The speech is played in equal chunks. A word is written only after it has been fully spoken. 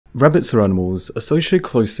Rabbits are animals associated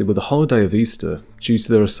closely with the holiday of Easter due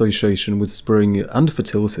to their association with spring and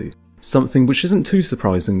fertility, something which isn't too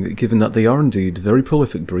surprising given that they are indeed very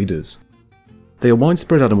prolific breeders. They are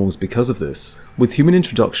widespread animals because of this, with human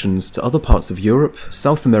introductions to other parts of Europe,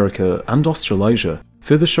 South America and Australasia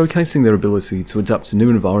further showcasing their ability to adapt to new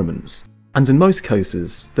environments, and in most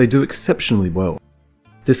cases they do exceptionally well.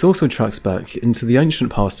 This also tracks back into the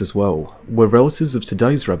ancient past as well, where relatives of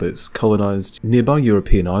today's rabbits colonised nearby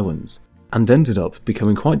European islands, and ended up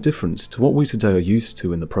becoming quite different to what we today are used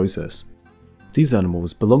to in the process. These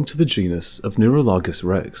animals belong to the genus of Nuralagus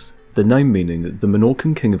rex, the name meaning the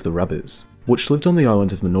Minorcan King of the rabbits, which lived on the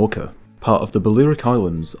island of Menorca, part of the Balearic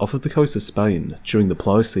Islands off of the coast of Spain during the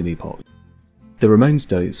Pliocene epoch. Their remains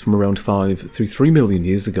dates from around 5 through 3 million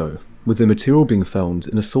years ago, with their material being found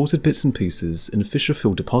in assorted bits and pieces in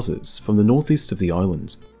fissure-filled deposits from the northeast of the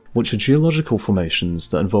island, which are geological formations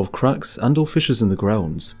that involve cracks and or fissures in the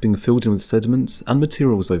ground being filled in with sediments and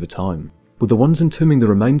materials over time, with the ones entombing the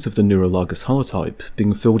remains of the Nuralagus holotype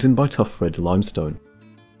being filled in by tough red limestone.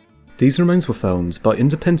 These remains were found by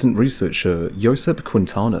independent researcher Josep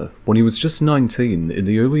Quintana when he was just 19 in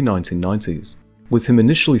the early 1990s, with him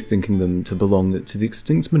initially thinking them to belong to the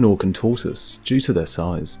extinct Minorcan tortoise due to their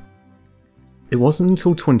size. It wasn't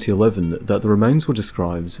until 2011 that the remains were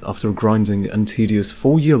described after a grinding and tedious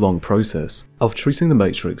 4-year-long process of treating the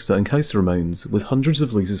matrix that encased the remains with hundreds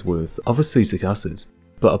of litres worth of acetic acid.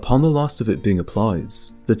 But upon the last of it being applied,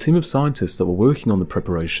 the team of scientists that were working on the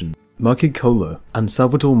preparation, Marquis Kohler and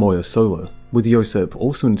Salvador Moya Sola, with Josep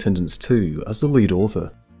also in attendance too as the lead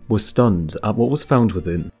author, were stunned at what was found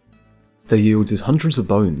within. They yielded hundreds of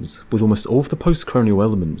bones, with almost all of the postcranial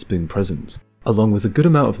elements being present, along with a good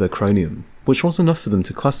amount of their cranium, which was enough for them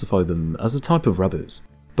to classify them as a type of rabbit,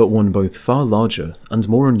 but one both far larger and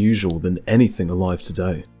more unusual than anything alive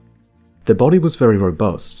today. Their body was very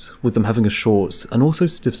robust, with them having a short and also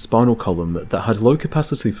stiff spinal column that had low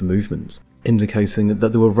capacity for movement, indicating that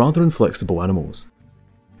they were rather inflexible animals.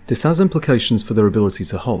 This has implications for their ability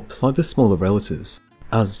to hop like their smaller relatives,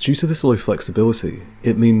 as due to this low flexibility,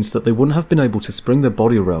 it means that they wouldn't have been able to spring their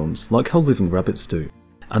body around like how living rabbits do,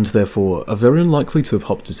 and therefore are very unlikely to have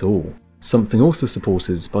hopped at all, something also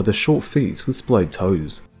supported by their short feet with splayed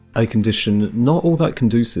toes, a condition not all that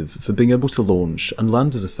conducive for being able to launch and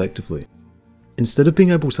land as effectively. Instead of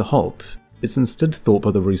being able to hop, it's instead thought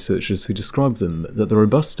by the researchers who described them that the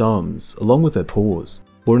robust arms, along with their paws,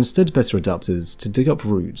 were instead better adapted to dig up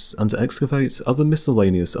roots and to excavate other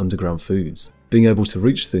miscellaneous underground foods, being able to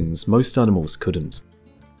reach things most animals couldn't.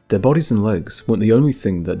 Their bodies and legs weren't the only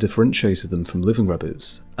thing that differentiated them from living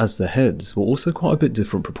rabbits, as their heads were also quite a bit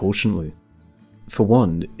different proportionally. For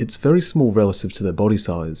one, it's very small relative to their body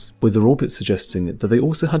size, with their orbit suggesting that they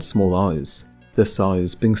also had small eyes, their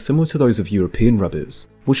size being similar to those of European rabbits,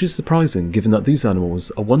 which is surprising given that these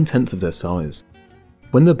animals are 1/10 of their size.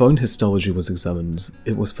 When their bone histology was examined,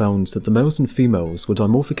 it was found that the males and females were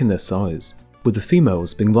dimorphic in their size, with the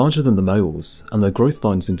females being larger than the males and their growth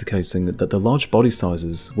lines indicating that their large body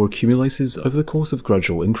sizes were accumulated over the course of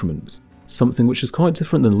gradual increments, something which is quite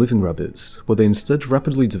different than living rabbits, where they instead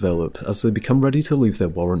rapidly develop as they become ready to leave their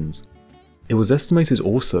warrens. It was estimated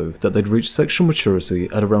also that they'd reach sexual maturity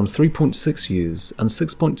at around 3.6 years and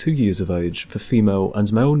 6.2 years of age for female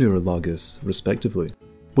and male Nuralagus, respectively,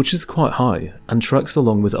 which is quite high and tracks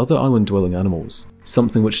along with other island-dwelling animals,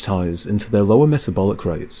 something which ties into their lower metabolic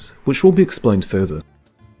rates, which will be explained further.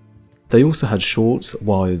 They also had short,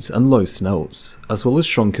 wide and low snouts, as well as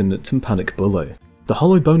shrunken tympanic bullae, the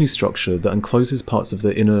hollow bony structure that encloses parts of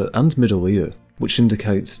their inner and middle ear, which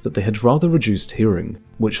indicates that they had rather reduced hearing,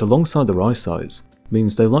 which alongside their eyesight,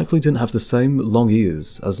 means they likely didn't have the same long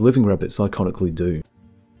ears as living rabbits iconically do.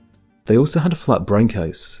 They also had a flat brain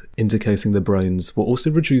case, indicating their brains were also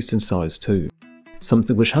reduced in size too,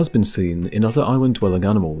 something which has been seen in other island-dwelling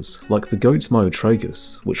animals like the goat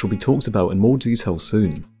Myotragus, which will be talked about in more detail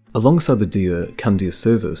soon, alongside the deer Candia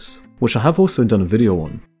cervus, which I have also done a video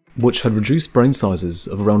on, which had reduced brain sizes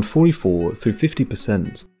of around 44 through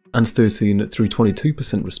 50% and 13 through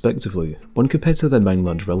 22% respectively when compared to their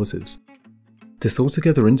mainland relatives. This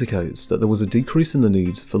altogether indicates that there was a decrease in the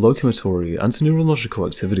need for locomotory and neurological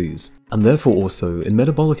activities, and therefore also in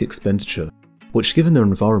metabolic expenditure, which given their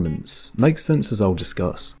environments, makes sense as I'll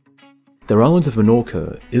discuss. Their island of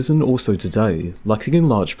Menorca is and also today lacking in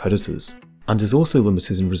large predators, and is also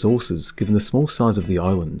limited in resources given the small size of the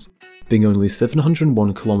island, being only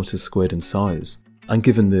 701 km² in size, and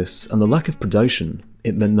given this and the lack of predation,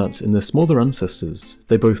 it meant that in their smaller ancestors,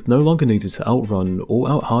 they both no longer needed to outrun or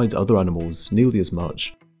outhide other animals nearly as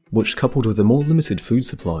much, which coupled with a more limited food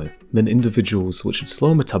supply meant individuals which had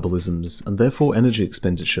slower metabolisms and therefore energy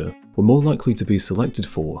expenditure were more likely to be selected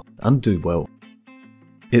for and do well.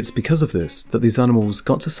 It's because of this that these animals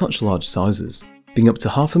got to such large sizes, being up to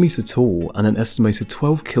half a metre tall and an estimated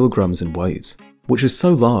 12 kilograms in weight, which is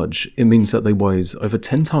so large it means that they weigh over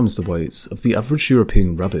 10 times the weight of the average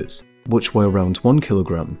European rabbit, which weigh around 1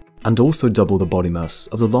 kilogram, and also double the body mass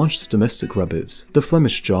of the largest domestic rabbit, the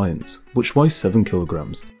Flemish giant, which weighs 7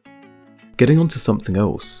 kilograms. Getting onto something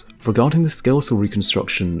else, regarding the skeletal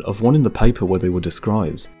reconstruction of one in the paper where they were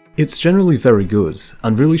described, it's generally very good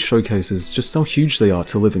and really showcases just how huge they are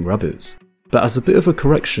to living rabbits. But as a bit of a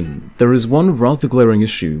correction, there is one rather glaring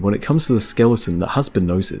issue when it comes to the skeleton that has been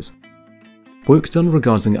noticed. Work done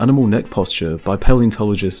regarding animal neck posture by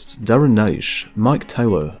paleontologists Darren Naish, Mike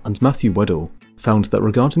Taylor and Matthew Weddell found that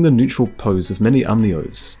regarding the neutral pose of many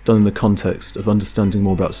amniotes, done in the context of understanding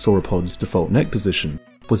more about sauropods' default neck position,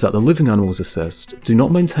 was that the living animals assessed do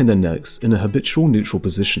not maintain their necks in a habitual neutral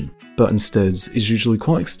position, but instead is usually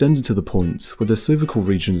quite extended to the point where the cervical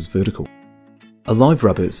region is vertical. A live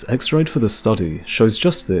rabbit x-rayed for the study shows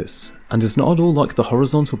just this, and is not at all like the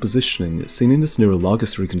horizontal positioning seen in this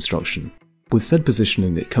Nuralagus reconstruction, with said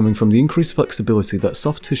positioning coming from the increased flexibility that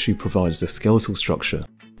soft tissue provides their skeletal structure,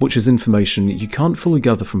 which is information you can't fully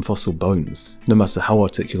gather from fossil bones, no matter how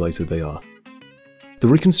articulated they are. The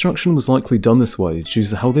reconstruction was likely done this way due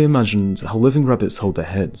to how they imagined how living rabbits hold their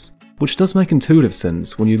heads, which does make intuitive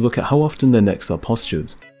sense when you look at how often their necks are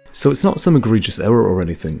postured, so it's not some egregious error or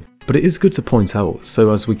anything, but it is good to point out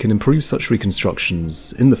so as we can improve such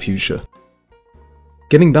reconstructions in the future.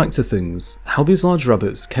 Getting back to things, how these large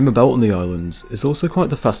rabbits came about on the islands is also quite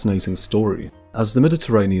the fascinating story, as the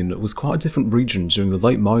Mediterranean was quite a different region during the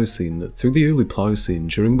late Miocene through the early Pliocene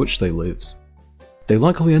during which they lived. They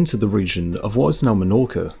likely entered the region of what is now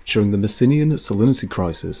Menorca during the Mycenaean salinity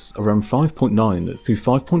crisis around 5.9 through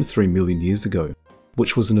 5.3 million years ago,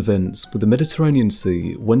 which was an event where the Mediterranean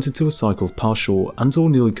Sea went into a cycle of partial and or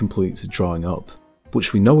nearly complete drying up,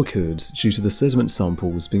 which we know occurred due to the sediment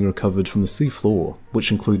samples being recovered from the sea floor,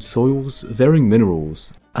 which include soils, varying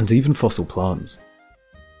minerals, and even fossil plants.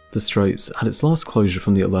 The Straits had its last closure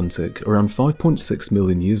from the Atlantic around 5.6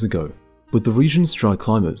 million years ago, with the region's dry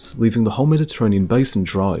climate leaving the whole Mediterranean basin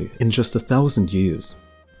dry in just 1,000 years,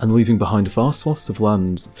 and leaving behind vast swaths of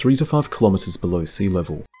land 3 to 5 kilometers below sea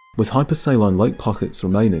level, with hypersaline lake pockets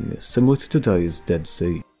remaining similar to today's Dead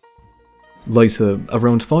Sea. Later,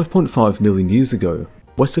 around 5.5 million years ago,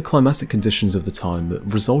 wetter climatic conditions of the time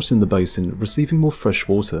resulted in the basin receiving more fresh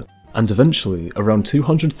water, and eventually, around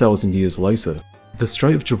 200,000 years later, the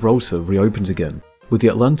Strait of Gibraltar reopened again, with the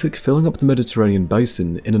Atlantic filling up the Mediterranean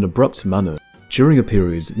basin in an abrupt manner during a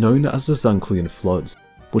period known as the Zanclean Flood,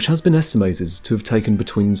 which has been estimated to have taken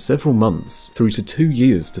between several months through to 2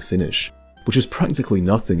 years to finish, which is practically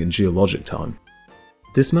nothing in geologic time.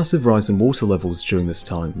 This massive rise in water levels during this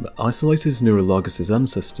time isolated Nuralagus'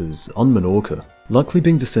 ancestors on Menorca, likely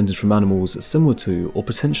being descended from animals similar to or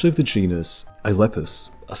potentially of the genus Alepus,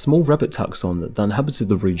 a small rabbit taxon that inhabited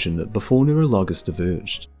the region before Nuralagus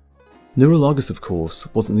diverged. Nuralagus, of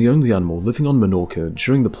course, wasn't the only animal living on Menorca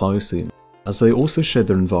during the Pliocene, as they also shared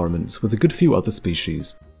their environment with a good few other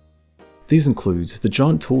species. These include the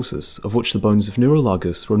giant tortoise, of which the bones of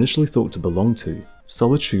Nuralagus were initially thought to belong to,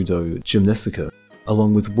 Solitudo gymnesica,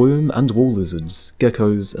 along with worm and wall lizards,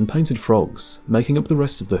 geckos, and painted frogs, making up the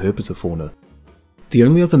rest of the herpetofauna. The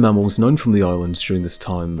only other mammals known from the islands during this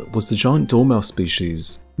time was the giant dormouse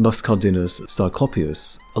species, Muscardinus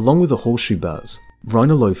cyclopeus, along with the horseshoe bat,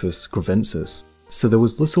 Rhinolophus gravensis, so there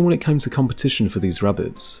was little when it came to competition for these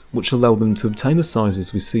rabbits, which allowed them to obtain the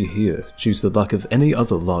sizes we see here due to the lack of any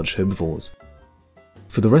other large herbivores.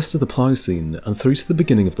 For the rest of the Pliocene and through to the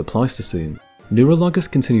beginning of the Pleistocene, Nuralagus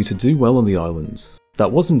continued to do well on the island.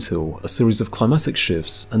 That was until a series of climatic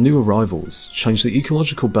shifts and new arrivals changed the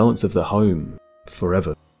ecological balance of their home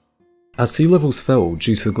forever. As sea levels fell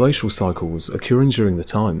due to the glacial cycles occurring during the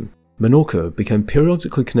time, Menorca became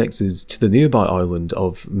periodically connected to the nearby island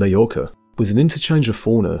of Majorca, with an interchange of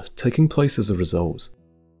fauna taking place as a result.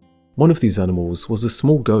 One of these animals was a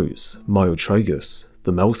small goat, Myotragus,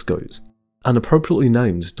 the mouse goat, an appropriately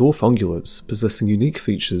named dwarf ungulate possessing unique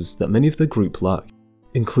features that many of their group lack,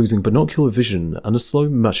 including binocular vision and a slow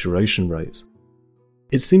maturation rate.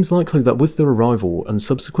 It seems likely that with their arrival and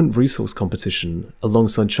subsequent resource competition,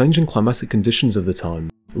 alongside changing climatic conditions of the time,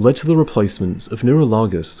 led to the replacement of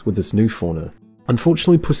Nuralagus with this new fauna,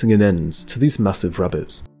 unfortunately putting an end to these massive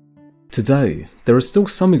rabbits. Today, there are still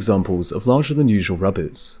some examples of larger than usual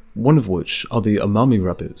rabbits, one of which are the Amami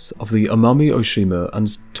rabbits of the Amami Oshima and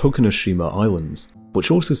Tokunoshima Islands,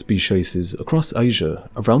 which also speciases across Asia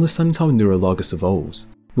around the same time Nuralagus evolves,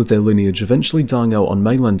 with their lineage eventually dying out on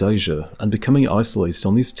mainland Asia and becoming isolated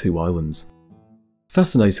on these two islands.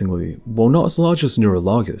 Fascinatingly, while not as large as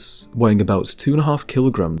Nuralagus, weighing about 2.5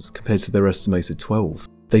 kilograms compared to their estimated 12,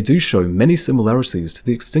 they do show many similarities to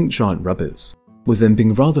the extinct giant rabbits, with them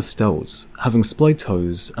being rather stout, having splayed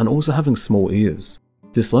toes and also having small ears.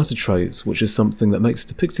 This latter trait, which is something that makes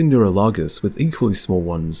depicting Nuralagus with equally small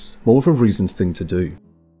ones more of a reasoned thing to do.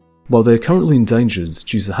 While they are currently endangered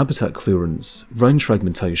due to habitat clearance, range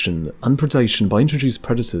fragmentation, and predation by introduced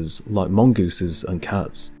predators like mongooses and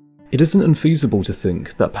cats, it isn't unfeasible to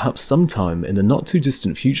think that perhaps sometime in the not too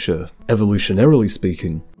distant future, evolutionarily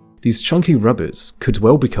speaking, these chunky rabbits could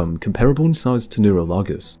well become comparable in size to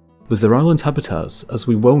Nuralagus, with their island habitats, as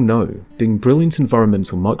we well know, being brilliant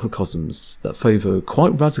environmental microcosms that favour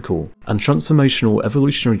quite radical and transformational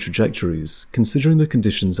evolutionary trajectories considering the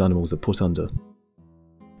conditions animals are put under.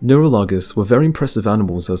 Nuralagus were very impressive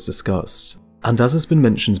animals as discussed, and as has been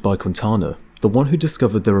mentioned by Quintana, the one who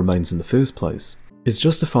discovered their remains in the first place, is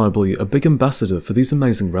justifiably a big ambassador for these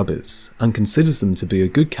amazing rabbits and considers them to be a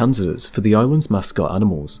good candidate for the island's mascot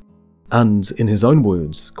animals. And, in his own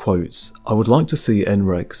words, quote, "I would like to see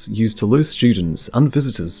T.rex used to lure students and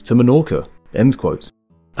visitors to Menorca," end quote.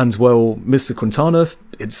 And well, Mr. Quintana,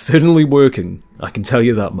 it's certainly working, I can tell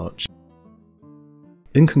you that much.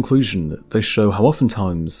 In conclusion, they show how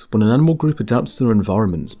oftentimes, when an animal group adapts to their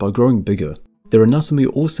environment by growing bigger, their anatomy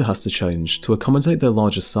also has to change to accommodate their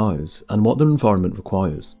larger size and what their environment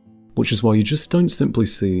requires, which is why you just don't simply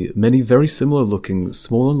see many very similar looking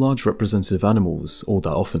small and large representative animals all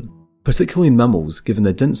that often, particularly in mammals given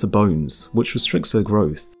their denser bones, which restricts their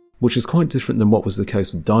growth, which is quite different than what was the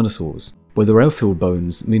case with dinosaurs, where their airfield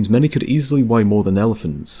bones means many could easily weigh more than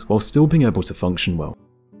elephants while still being able to function well.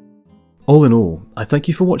 All in all, I thank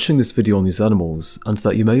you for watching this video on these animals and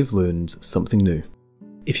that you may have learned something new.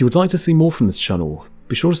 If you would like to see more from this channel,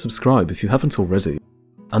 be sure to subscribe if you haven't already.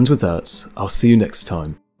 And with that, I'll see you next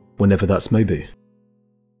time, whenever that may be.